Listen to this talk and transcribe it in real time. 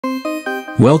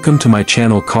Welcome to my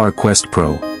channel Car Quest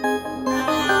Pro.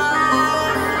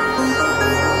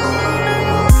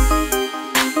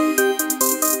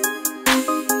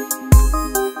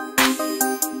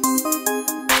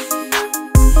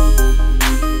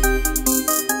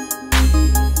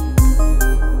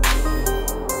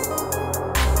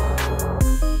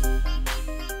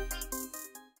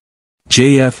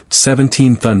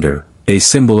 JF-17 Thunder, a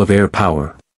symbol of air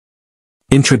power.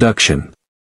 Introduction.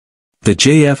 The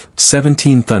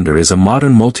JF-17 Thunder is a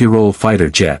modern multi-role fighter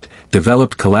jet,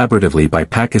 developed collaboratively by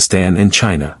Pakistan and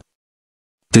China.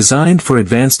 Designed for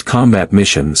advanced combat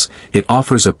missions, it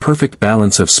offers a perfect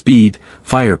balance of speed,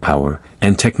 firepower,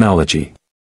 and technology.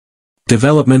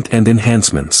 Development and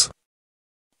enhancements.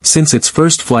 Since its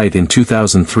first flight in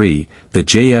 2003, the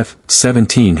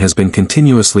JF-17 has been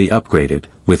continuously upgraded,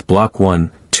 with Block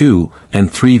 1, 2,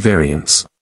 and 3 variants.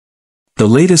 The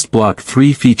latest Block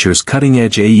 3 features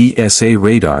cutting-edge AESA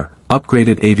radar,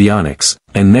 upgraded avionics,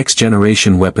 and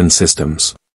next-generation weapon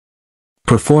systems.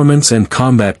 Performance and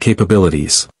combat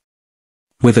capabilities.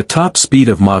 With a top speed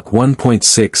of Mach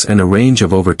 1.6 and a range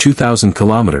of over 2,000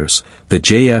 kilometers, the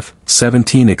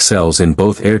JF-17 excels in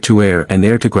both air-to-air and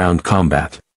air-to-ground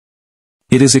combat.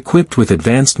 It is equipped with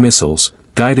advanced missiles,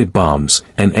 guided bombs,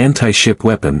 and anti-ship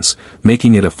weapons,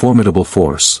 making it a formidable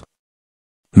force.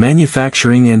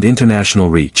 Manufacturing and international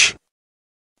reach.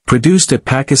 Produced at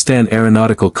Pakistan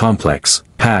Aeronautical Complex,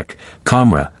 PAC,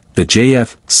 Kamra, the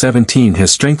JF-17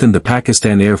 has strengthened the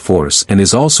Pakistan Air Force and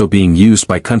is also being used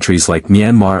by countries like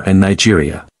Myanmar and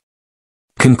Nigeria.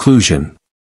 Conclusion.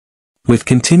 With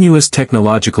continuous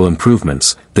technological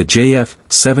improvements, the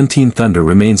JF-17 Thunder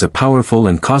remains a powerful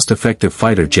and cost-effective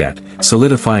fighter jet,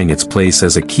 solidifying its place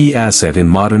as a key asset in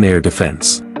modern air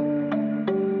defense.